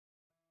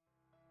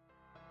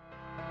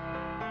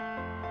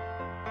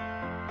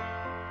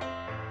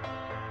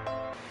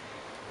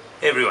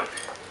Hey everyone,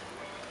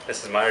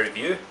 this is my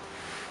review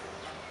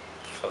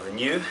of the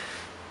new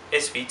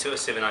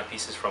SV207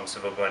 eyepieces from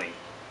Svbony.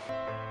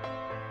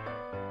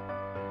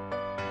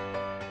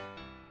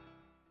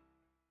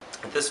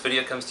 This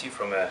video comes to you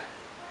from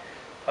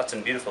hot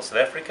and beautiful South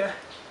Africa,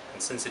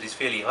 and since it is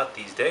fairly hot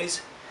these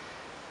days,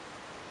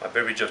 my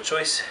beverage of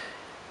choice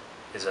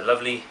is a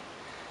lovely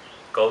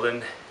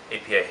golden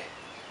APA,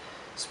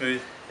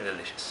 smooth and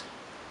delicious.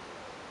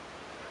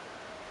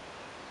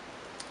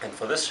 And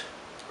for this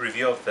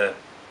review of the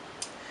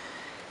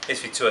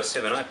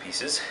SV207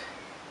 eyepieces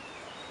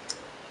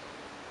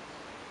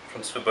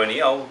from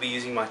Svbony, I will be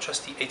using my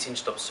trusty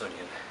 8-inch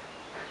Dobsonian.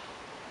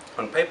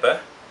 On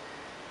paper,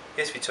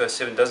 the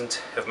SV207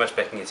 doesn't have much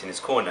backing it in its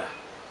corner.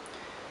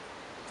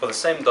 For the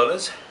same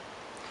dollars,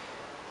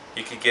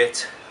 you could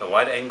get a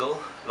wide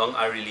angle, long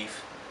eye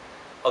relief,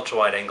 ultra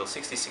wide angle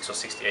 66 or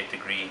 68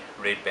 degree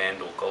red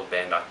band or gold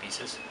band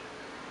eyepieces.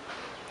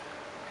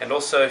 And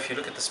also, if you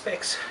look at the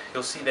specs,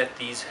 you'll see that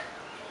these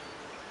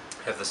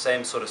have the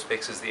same sort of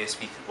specs as the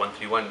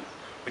SV131,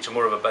 which are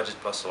more of a budget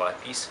Plossl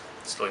eyepiece.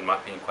 Still, in my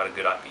opinion, quite a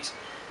good eyepiece.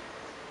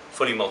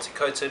 Fully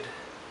multi-coated,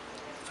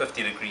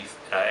 50-degree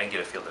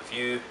angular field of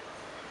view,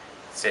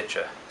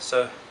 etc.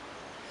 So,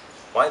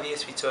 why the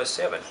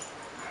SV207?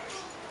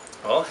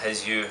 Well,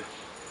 as you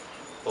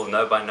will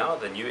know by now,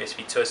 the new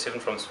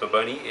SV207 from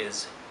Svbony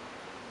is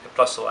a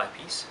Plossl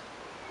eyepiece.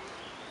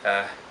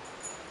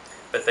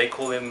 But they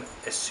call them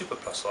a super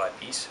Plossl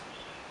eyepiece,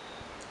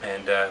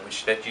 and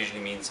which that usually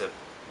means a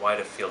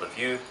wider field of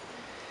view.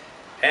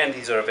 And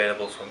these are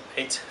available from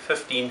 8,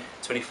 15,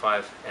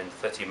 25 and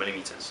 30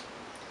 millimeters.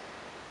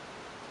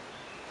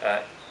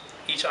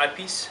 Each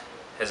eyepiece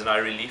has an eye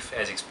relief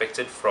as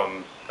expected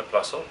from a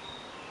Plossl.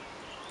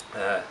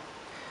 The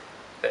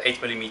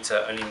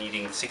 8mm only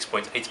needing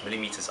 6.8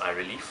 millimeters eye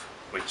relief,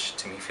 which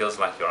to me feels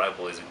like your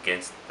eyeball is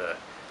against the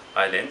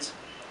eye lens.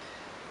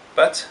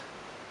 But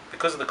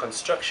because of the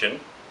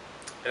construction,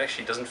 it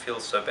actually doesn't feel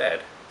so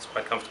bad. It's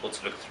quite comfortable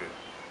to look through.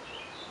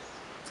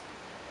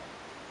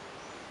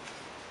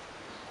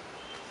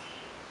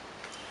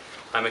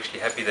 I'm actually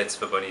happy that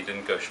Svbony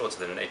didn't go shorter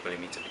than an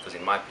 8mm, because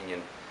in my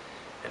opinion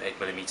an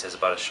 8mm is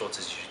about as short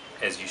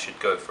as you should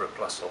go for a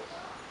Plossl.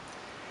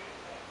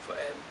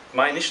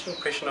 My initial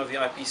impression of the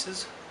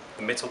eyepieces,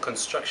 the metal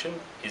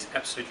construction is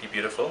absolutely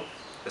beautiful,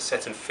 the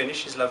satin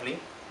finish is lovely,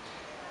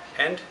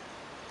 and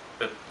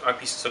the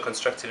eyepieces are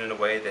constructed in a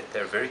way that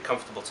they're very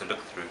comfortable to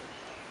look through.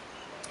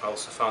 I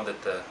also found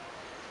that the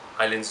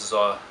eye lenses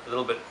are a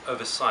little bit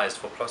oversized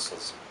for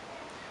Plossls.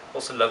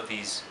 Also love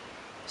these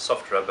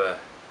soft rubber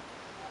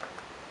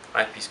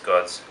eyepiece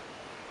guards.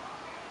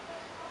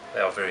 They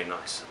are very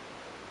nice.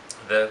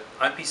 The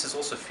eyepieces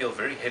also feel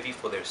very heavy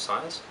for their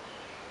size,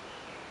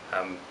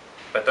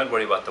 but don't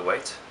worry about the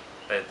weight.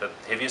 The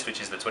heaviest,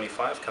 which is the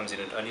 25, comes in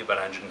at only about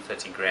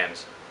 130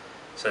 grams,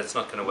 so it's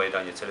not going to weigh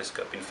down your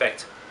telescope. In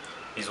fact,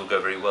 these will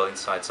go very well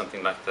inside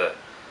something like the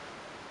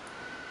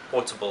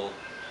portable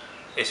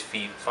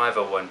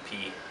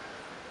SV501P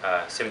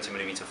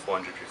 70mm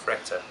 400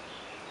 refractor,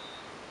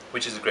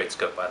 which is a great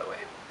scope, by the way.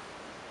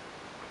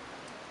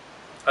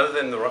 Other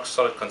than the rock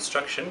solid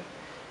construction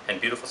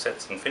and beautiful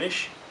satin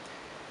finish,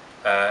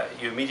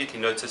 you immediately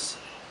notice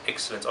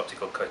excellent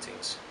optical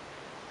coatings.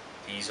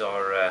 These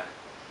are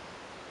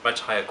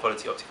much higher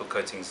quality optical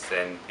coatings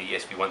than the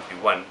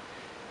SV131,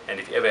 and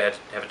if you ever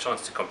have a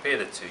chance to compare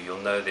the two, you'll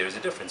know there is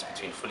a difference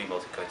between fully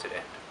multi-coated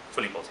and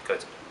fully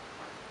multi-coated.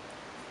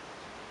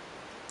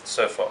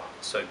 So far,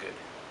 so good.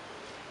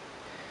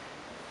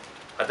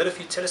 I did a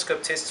few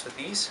telescope tests with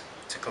these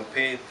to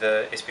compare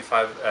the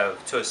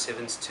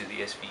SV207s to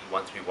the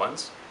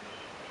SV131s.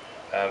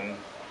 I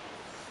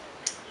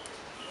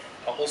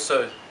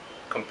also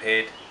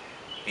compared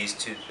these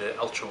to the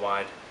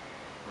ultra-wide,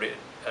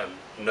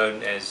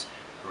 known as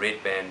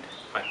red band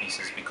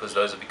eyepieces, because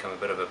those have become a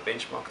bit of a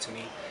benchmark to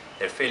me.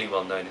 They're fairly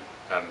well known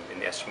in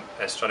the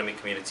astronomy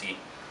community,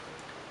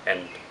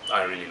 and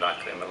I really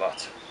like them a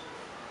lot.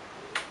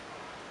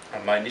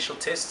 On my initial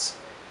tests,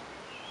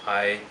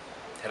 I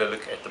had a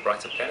look at the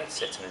brighter planets,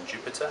 Saturn and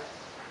Jupiter,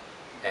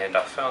 and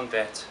I found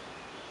that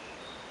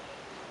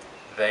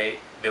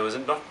there was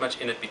not much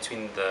in it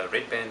between the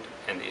red band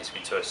and the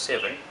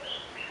SV207,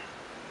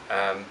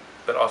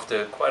 but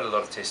after quite a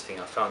lot of testing,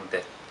 I found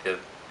that the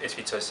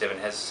SV207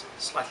 has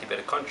slightly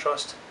better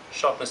contrast,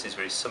 sharpness is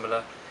very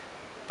similar,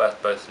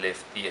 but both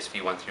left the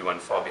SV131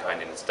 far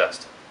behind in its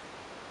dust.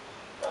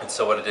 And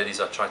so what I did is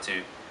I tried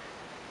to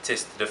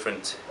test the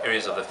different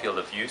areas of the field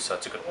of view, so I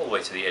took it all the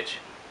way to the edge.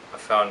 I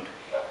found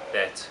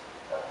that,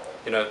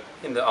 you know,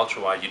 in the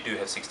ultra-wide you do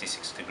have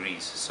 66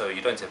 degrees, so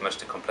you don't have much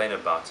to complain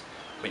about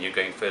when you're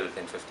going further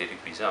than 50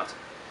 degrees out.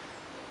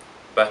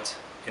 But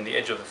in the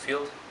edge of the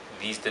field,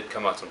 these did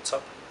come out on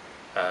top,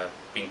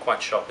 being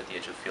quite sharp at the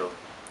edge of the field.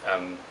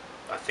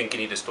 I think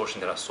any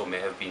distortion that I saw may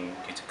have been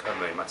due to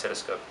coma in my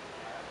telescope.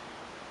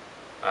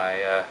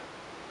 I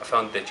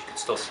found that you could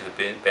still see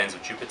the bands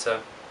of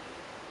Jupiter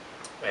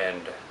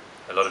and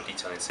a lot of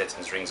detail in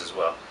Saturn's rings as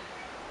well.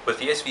 With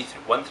the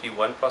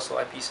SV131 Plossl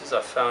eyepieces,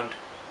 I found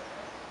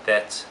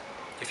that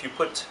if you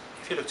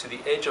you look to the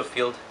edge of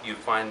field, you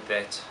find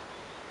that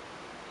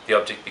the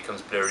object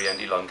becomes blurry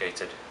and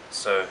elongated.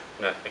 So,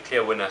 a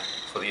clear winner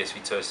for the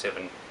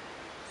SV207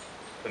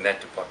 in that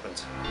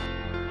department.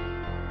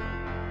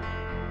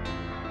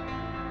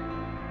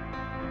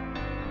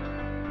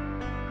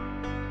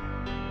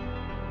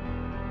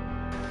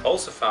 I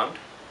also found,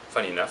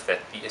 funny enough,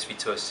 that the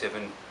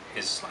SV207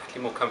 is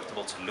slightly more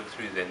comfortable to look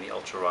through than the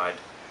ultra-wide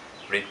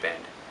red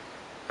band.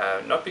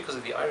 Not because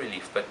of the eye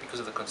relief, but because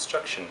of the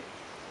construction.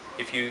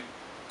 If you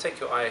take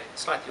your eye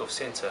slightly off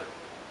center,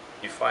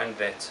 you find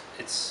that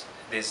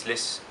there's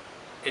less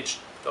edge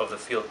of the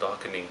field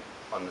darkening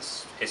on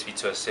this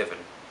SV207,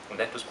 and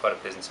that was quite a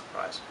pleasant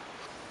surprise.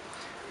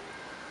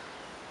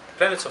 The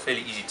planets are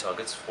fairly easy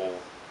targets for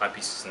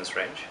eyepieces in this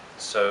range,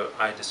 so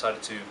I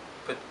decided to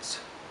put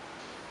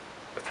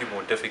a few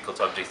more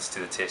difficult objects to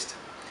the test.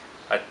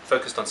 I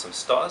focused on some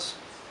stars.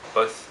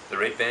 Both the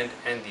red band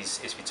and these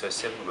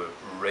SV207 were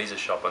razor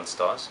sharp on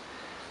stars.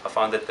 I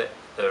found that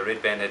the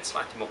red band had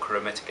slightly more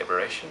chromatic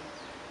aberration.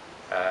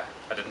 I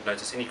didn't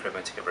notice any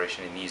chromatic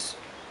aberration in these,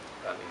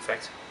 in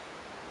fact.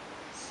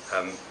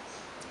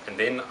 And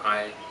then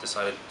I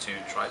decided to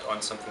try it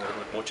on something a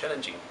little bit more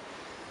challenging.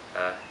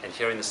 And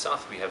here in the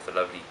south we have the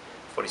lovely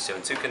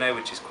 47 Tukane,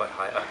 which is quite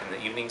high up in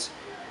the evenings.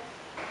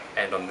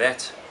 And on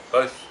that,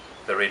 both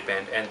the red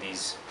band and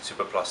these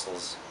super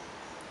Plossls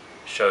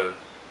show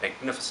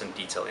magnificent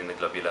detail in the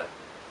globula.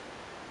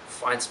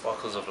 Fine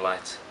sparkles of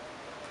light,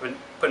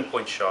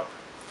 pinpoint sharp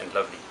and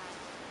lovely.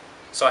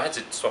 So I had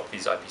to swap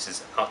these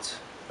eyepieces out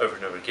over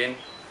and over again,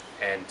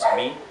 and to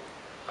me,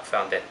 I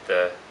found that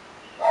the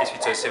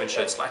SV207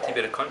 showed slightly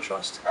better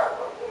contrast.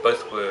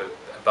 Both were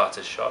about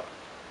as sharp,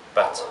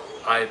 but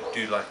I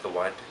do like the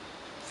wide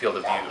field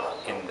of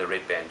view in the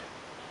red band.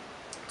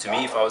 To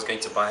me, if I was going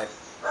to buy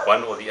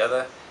one or the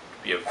other,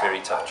 it would be a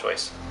very tough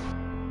choice.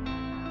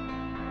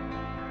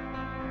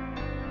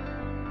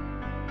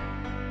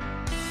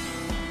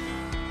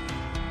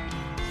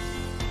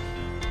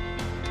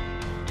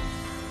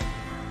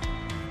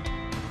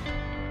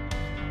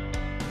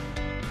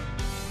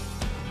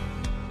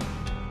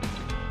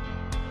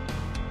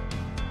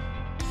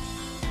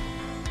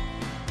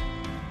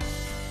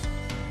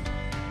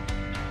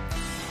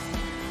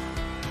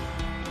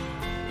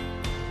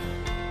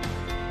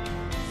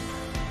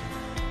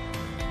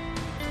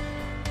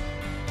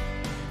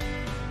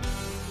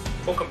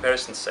 For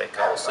comparison's sake,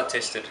 I also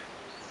tested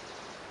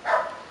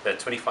the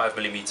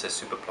 25mm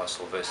Super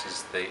Plossl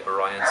versus the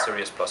Orion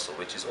Sirius Plossl,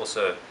 which is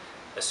also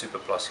a Super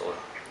Plossl,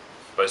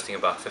 boasting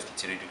about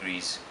 52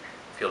 degrees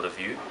field of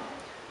view.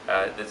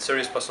 The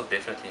Sirius Plossl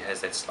definitely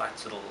has that slight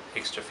little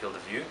extra field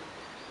of view.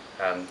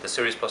 The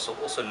Sirius Plossl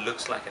also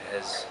looks like it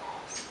has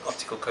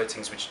optical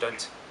coatings which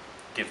don't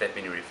give that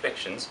many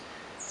reflections,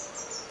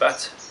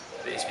 but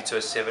the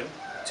SV207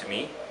 to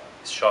me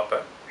is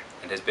sharper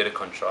and has better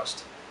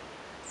contrast.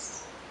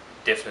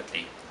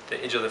 Definitely, the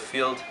edge of the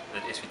field, the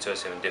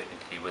SV207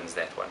 definitely wins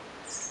that one.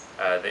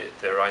 The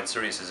Orion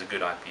Sirius is a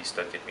good eyepiece,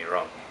 don't get me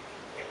wrong.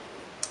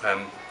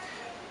 I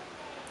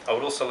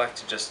would also like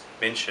to just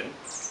mention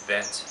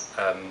that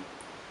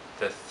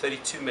the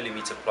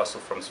 32mm Plossl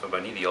from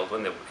Svbony, the old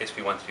one, the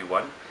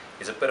SV131,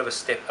 is a bit of a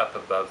step up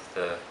above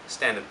the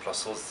standard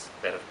Plossl's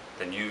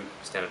the new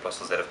standard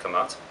Plossl's that have come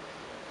out.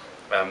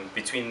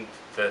 Between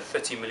the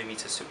 30mm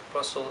Super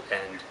Plossl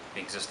and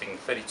the existing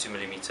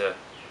 32mm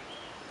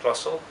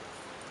Plossl,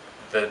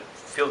 the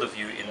field of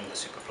view in the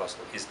Super Plossl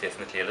is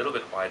definitely a little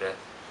bit wider,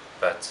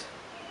 but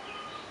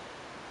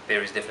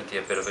there is definitely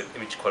a bit of an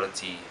image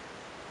quality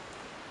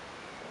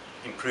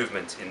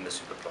improvement in the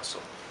Super Plossl.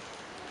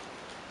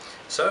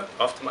 So,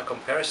 after my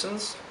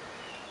comparisons,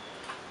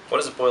 what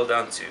does it boil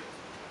down to?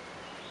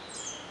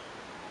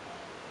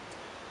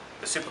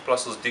 The Super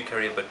Plossls do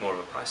carry a bit more of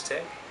a price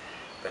tag,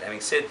 but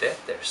having said that,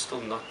 they're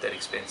still not that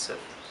expensive,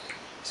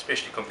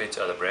 especially compared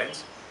to other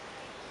brands.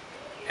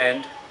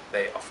 And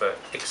they offer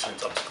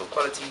excellent optical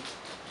quality,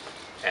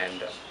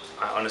 and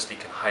I honestly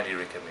can highly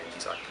recommend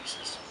these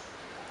eyepieces.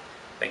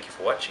 Thank you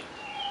for watching.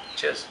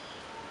 Cheers.